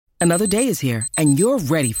Another day is here, and you're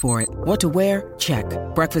ready for it. What to wear? Check.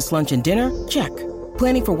 Breakfast, lunch, and dinner? Check.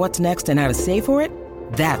 Planning for what's next and how to save for it?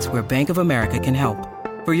 That's where Bank of America can help.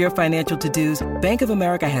 For your financial to-dos, Bank of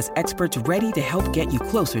America has experts ready to help get you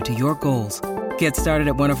closer to your goals. Get started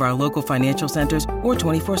at one of our local financial centers or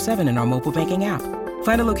 24/7 in our mobile banking app.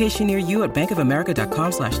 Find a location near you at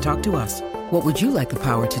bankofamerica.com/talktous. What would you like the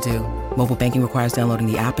power to do? Mobile banking requires downloading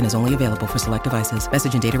the app and is only available for select devices.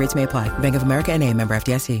 Message and data rates may apply. Bank of America N.A., member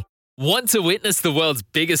FDIC. Want to witness the world's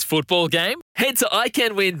biggest football game? Head to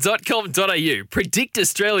iCanWin.com.au, predict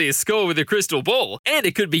Australia's score with a crystal ball, and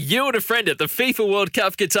it could be you and a friend at the FIFA World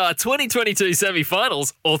Cup Qatar 2022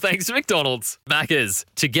 semi-finals, all thanks to McDonald's. Maccas,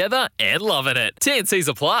 together and loving it. TNCs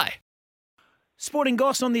apply. Sporting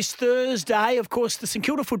Goss on this Thursday. Of course, the St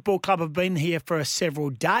Kilda Football Club have been here for several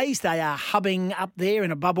days. They are hubbing up there in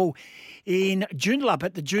a bubble in Joondalup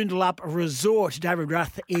at the Joondalup Resort. David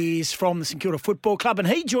Rath is from the St Kilda Football Club and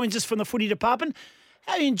he joins us from the footy department.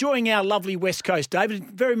 How are you enjoying our lovely West Coast, David?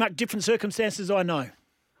 Very much different circumstances, I know.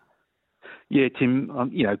 Yeah, Tim,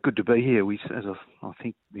 good to be here. I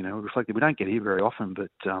think, reflected, we don't get here very often, but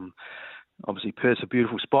obviously Perth's a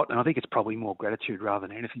beautiful spot, and I think it's probably more gratitude rather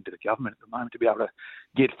than anything to the government at the moment to be able to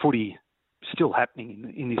get footy still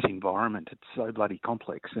happening in this environment. It's so bloody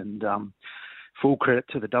complex, and full credit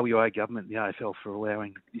to the WA government and the AFL for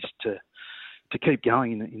allowing this to keep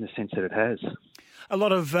going in the sense that it has. A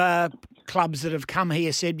lot of clubs that have come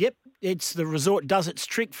here said, yep, it's the resort does its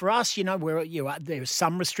trick for us, where there are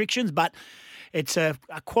some restrictions, but it's a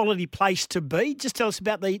quality place to be. Just tell us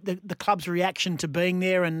about the club's reaction to being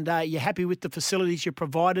there, and you're happy with the facilities you're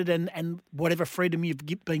provided and whatever freedom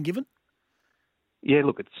you've been given? Yeah,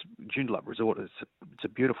 look, it's Joondalup Resort. It's a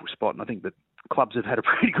beautiful spot, and I think that clubs have had a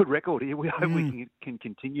pretty good record here. We hope we can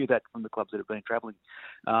continue that from the clubs that have been travelling.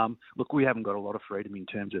 Look, we haven't got a lot of freedom in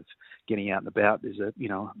terms of getting out and about. There's a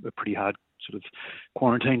pretty hard sort of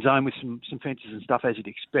quarantine zone with some fences and stuff, as you'd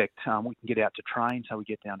expect. We can get out to train, so we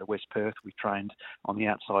get down to West Perth. We trained on the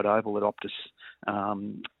outside oval at Optus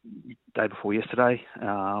day before yesterday,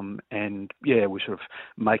 and yeah, we're sort of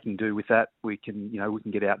making do with that. We can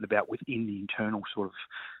get out and about within the internal sort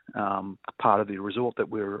of part of the resort that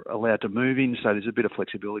we're allowed to move in. So there's a bit of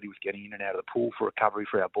flexibility with getting in and out of the pool for recovery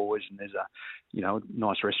for our boys, and there's a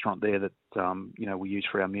nice restaurant there that we use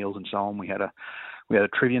for our meals and so on. We had a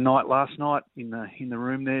trivia night last night in the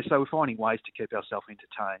room there, so we're finding ways to keep ourselves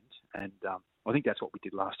entertained, and I think that's what we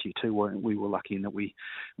did last year too. We were lucky in that we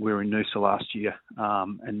were in Noosa last year,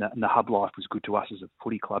 and the hub life was good to us as a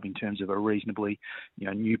footy club in terms of a reasonably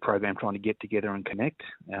new program trying to get together and connect,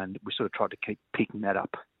 and we sort of tried to keep picking that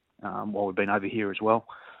up while we've been over here as well.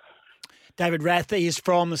 David Rath is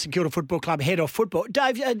from the St Kilda Football Club, head of football.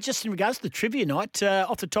 Dave, just in regards to the trivia night,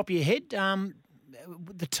 off the top of your head,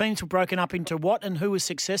 the teams were broken up into what, and who was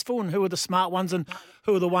successful, and who were the smart ones, and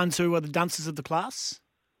who are the ones who are the dunces of the class?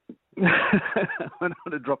 I don't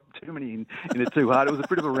want to drop too many in it too hard. It was a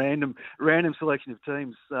bit of a random selection of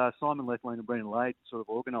teams. Simon Lethlean and Brendan Lade sort of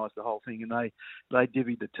organised the whole thing, and they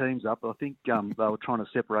divvied the teams up. I think they were trying to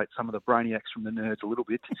separate some of the brainiacs from the nerds a little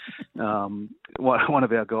bit. One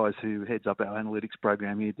of our guys who heads up our analytics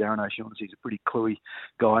program here, Darren O'Shaughnessy, is a pretty cluey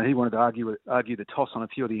guy. He wanted to argue the toss on a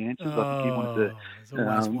few of the answers. I think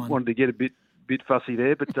he wanted to get a bit fussy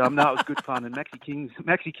there, but no, it was good fun. And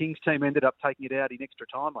Maxi King's team ended up taking it out in extra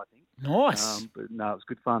time, I think. Nice. But no, it was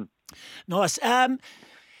good fun. Nice. What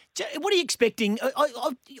are you expecting?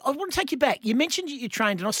 I want to take you back. You mentioned you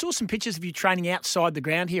trained, and I saw some pictures of you training outside the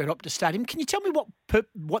ground here at Optus Stadium. Can you tell me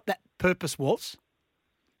what that purpose was?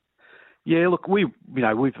 Yeah, look, we've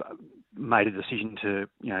made a decision to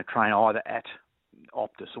train either at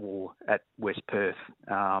Optus or at West Perth.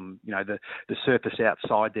 The surface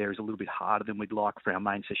outside there is a little bit harder than we'd like for our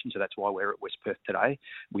main session, so that's why we're at West Perth today.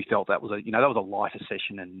 We felt that was a lighter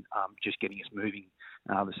session and just getting us moving.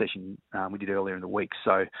 The session we did earlier in the week,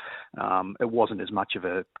 so it wasn't as much of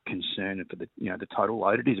a concern for the total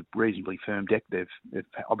load. It is a reasonably firm deck. They've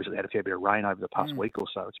obviously had a fair bit of rain over the past week or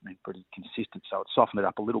so. It's been pretty consistent, so it's softened it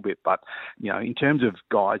up a little bit. But in terms of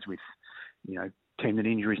guys with tendon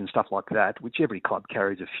injuries and stuff like that, which every club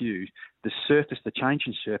carries a few, the change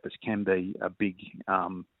in surface can be a big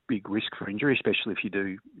risk for injury, especially if you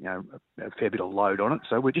do a fair bit of load on it.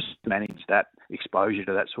 So we just manage that exposure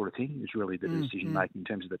to that sort of thing is really the decision making in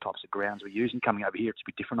terms of the types of grounds we use. And coming over here, it's a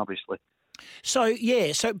bit different, obviously.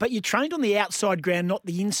 But you trained on the outside ground, not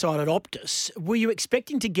the inside at Optus. Were you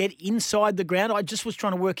expecting to get inside the ground? I just was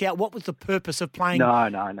trying to work out what was the purpose of playing.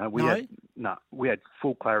 No. We had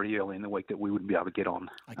full clarity early in the week that we wouldn't be able to get on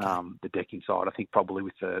the deck inside. I think probably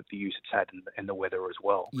with the use it's had and the weather as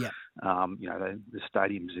well. Yeah. The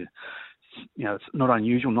stadium's it's not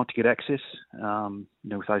unusual not to get access,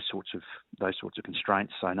 with those sorts of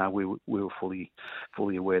constraints. So no, we were fully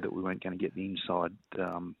aware that we weren't going to get the inside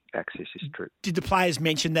access this trip. Did the players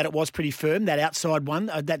mention that it was pretty firm, that outside one?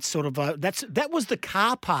 That was the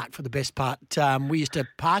car park for the best part. We used to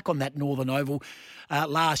park on that Northern Oval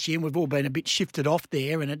last year, and we've all been a bit shifted off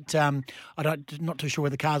there. And not too sure where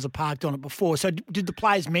the cars are parked on it before. So did the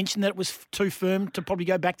players mention that it was too firm to probably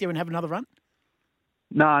go back there and have another run?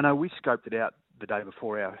 No, we scoped it out the day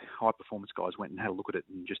before. Our high performance guys went and had a look at it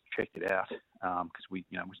and just checked it out because we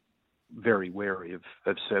was very wary of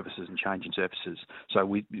surfaces and changing surfaces. So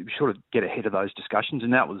we sort of get ahead of those discussions,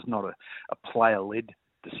 and that was not a player-led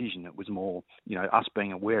decision. It was more, us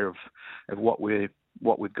being aware of what we've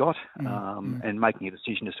got and making a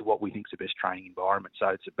decision as to what we think is the best training environment. So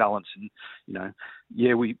it's a balance, and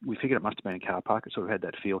we figured it must have been a car park. It sort of had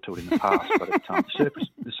that feel to it in the past, but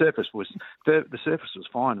the surface was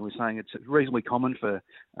fine. We're saying it's reasonably common for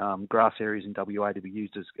grass areas in WA to be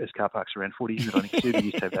used as car parks around footy. I think Suva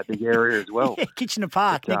used to have that big area as well. Kitchener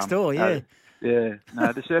Park next door, yeah.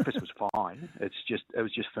 No, the surface was fine. It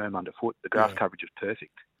was just firm underfoot. The grass coverage was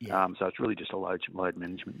perfect. Yeah. So it's really just a load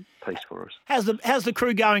management piece for us. How's the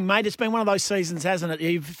crew going, mate? It's been one of those seasons, hasn't it?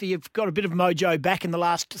 You've got a bit of mojo back in the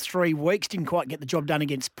last 3 weeks. Didn't quite get the job done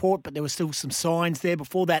against Port, but there were still some signs there.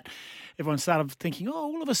 Before that, everyone started thinking,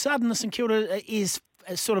 all of a sudden the St Kilda is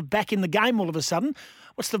sort of back in the game all of a sudden.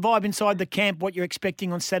 What's the vibe inside the camp, what you're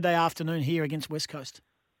expecting on Saturday afternoon here against West Coast?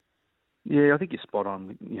 Yeah, I think you're spot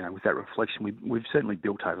on. With that reflection, we've certainly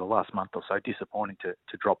built over the last month or so. Disappointing to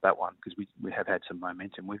drop that one because we have had some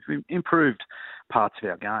momentum. We've improved parts of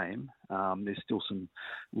our game. There's still some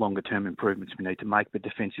longer term improvements we need to make, but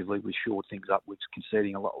defensively we shored things up. We're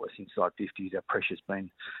conceding a lot less inside 50s. Our pressure's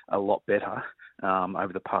been a lot better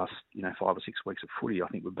over the past 5 or 6 weeks of footy. I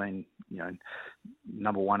think we've been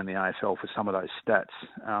number one in the AFL for some of those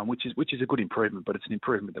stats, which is a good improvement, but it's an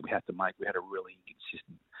improvement that we have to make. We had a really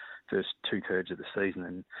inconsistent first 2/3 of the season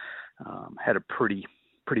and had a pretty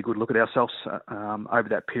good look at ourselves over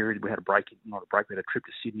that period. We had we had a trip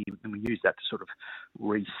to Sydney, and we used that to sort of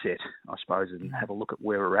reset, I suppose, and have a look at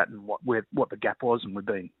where we're at and what the gap was. And we've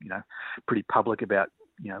been, pretty public about,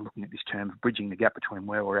 looking at this term of bridging the gap between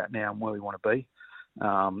where we're at now and where we want to be.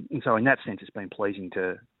 And so in that sense, it's been pleasing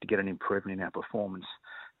to get an improvement in our performance.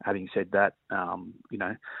 Having said that,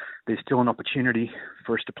 there's still an opportunity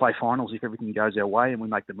for us to play finals if everything goes our way and we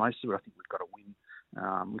make the most of it. I think we've got to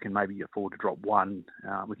win. We can maybe afford to drop one.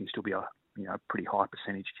 We can still be a pretty high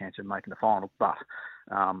percentage chance of making the final. But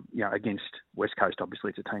against West Coast, obviously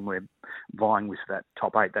it's a team we're vying with that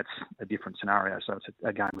top 8. That's a different scenario. So it's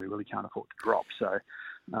a game we really can't afford to drop. So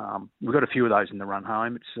we've got a few of those in the run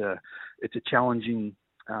home. It's a challenging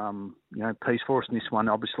piece for us in this one.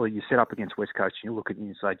 Obviously, you set up against West Coast and you look at it and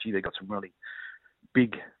you say, gee, they've got some really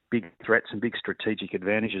big threats and big strategic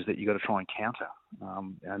advantages that you've got to try and counter.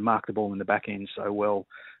 Mark the ball in the back end so well.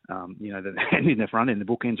 And in the front end, the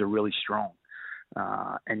bookends are really strong.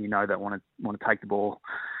 And they want to take the ball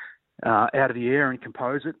out of the air and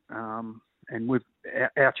compose it. And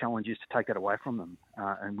our challenge is to take that away from them.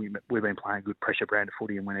 And we've been playing good pressure brand of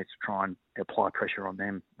footy, and we need to try and apply pressure on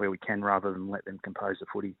them where we can rather than let them compose the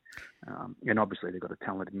footy. And obviously they've got a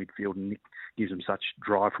talented midfield, and Nick gives them such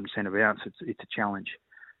drive from centre bounce. It's a challenge.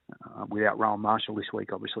 Without Rowan Marshall this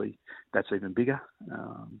week, obviously that's even bigger.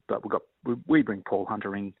 But we bring Paul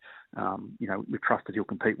Hunter in. We trust that he'll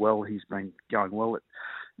compete well. He's been going well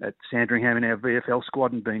at Sandringham in our VFL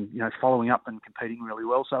squad and been following up and competing really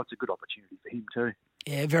well. So it's a good opportunity for him too.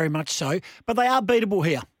 Yeah, very much so. But they are beatable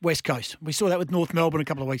here, West Coast. We saw that with North Melbourne a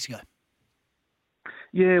couple of weeks ago.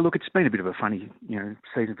 Yeah, look, it's been a bit of a funny,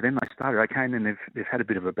 season for them. They started okay, and then they've had a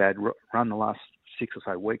bit of a bad run the last 6 or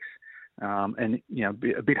so weeks. And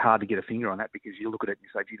a bit hard to get a finger on that because you look at it and you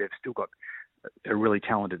say, gee, they've still got a really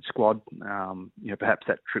talented squad. Perhaps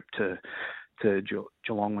that trip to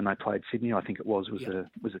Geelong when they played Sydney, I think it was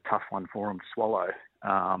a tough one for them to swallow.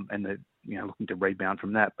 And they're looking to rebound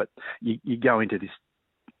from that. But you go into this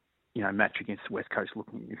match against the West Coast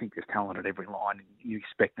looking, you think there's talent at every line, and you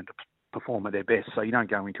expect them to perform at their best. So you don't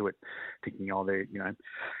go into it thinking,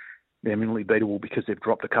 they're minimally beatable because they've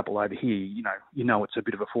dropped a couple over here. It's a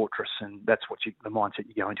bit of a fortress, and that's the mindset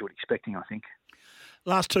you go into it expecting, I think.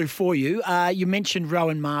 Last two for you. You mentioned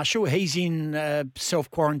Rowan Marshall. He's in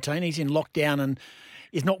self-quarantine. He's in lockdown and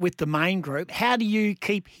is not with the main group. How do you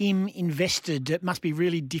keep him invested? It must be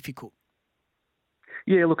really difficult.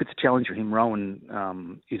 Yeah, look, it's a challenge for him.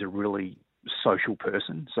 Rowan is a really social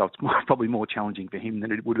person, so it's probably more challenging for him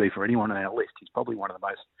than it would be for anyone on our list. He's probably one of the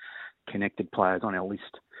most connected players on our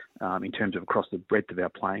list. in terms of across the breadth of our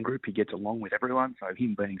playing group. He gets along with everyone, so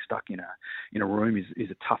him being stuck in a room is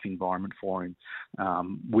a tough environment for him.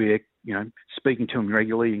 We're speaking to him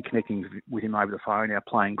regularly and connecting with him over the phone. Our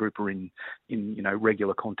playing group are in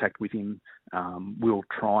regular contact with him. We'll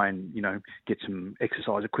try and get some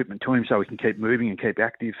exercise equipment to him so he can keep moving and keep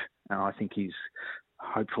active. I think he's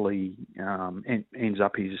hopefully ends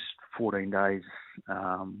up his 14 days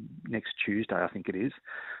next Tuesday, I think it is.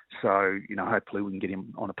 So, hopefully we can get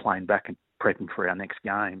him on a plane back and prep him for our next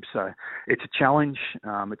game. So it's a challenge.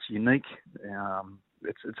 It's unique.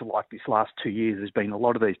 It's like this last 2 years, there's been a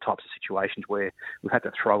lot of these types of situations where we've had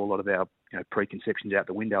to throw a lot of our preconceptions out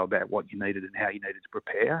the window about what you needed and how you needed to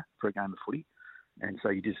prepare for a game of footy. And so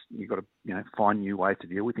you've got to find new ways to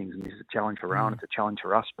deal with things. And this is a challenge for Rowan. It's a challenge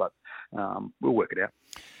for us, but we'll work it out.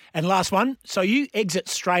 And last one. So you exit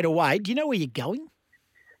straight away. Do you know where you're going?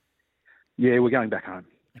 Yeah, we're going back home.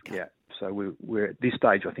 Okay. Yeah. So we're at this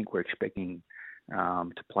stage, I think we're expecting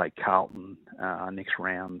to play Carlton next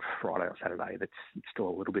round, Friday or Saturday. It's still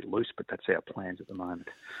a little bit loose, but that's our plans at the moment.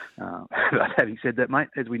 But having said that, mate,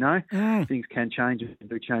 as we know, things can change and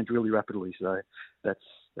do change really rapidly. So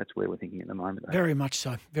that's where we're thinking at the moment. Very much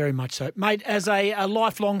so. Very much so. Mate, as a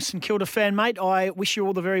lifelong St Kilda fan, mate, I wish you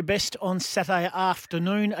all the very best on Saturday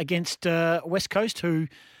afternoon against West Coast, who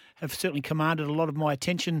have certainly commanded a lot of my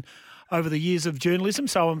attention over the years of journalism,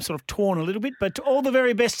 so I'm sort of torn a little bit. But all the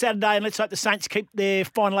very best Saturday, and let's hope the Saints keep their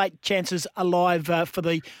final 8 chances alive for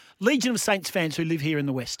the legion of Saints fans who live here in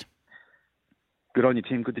the West. Good on you,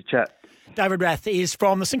 Tim. Good to chat. David Rath is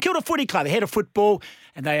from the St Kilda Footy Club, head of football,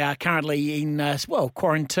 and they are currently in,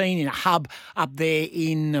 quarantine in a hub up there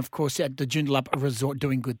in, of course, at the Joondalup Resort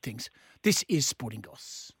doing good things. This is Sporting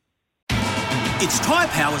Goss. It's Tyre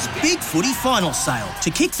Power's Big Footy Final Sale. To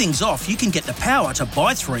kick things off, you can get the power to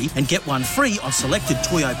buy 3 and get 1 free on selected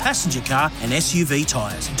Toyo passenger car and SUV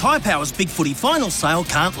tyres. Tyre Power's Big Footy Final Sale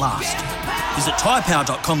can't last. Visit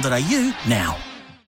tyrepower.com.au now.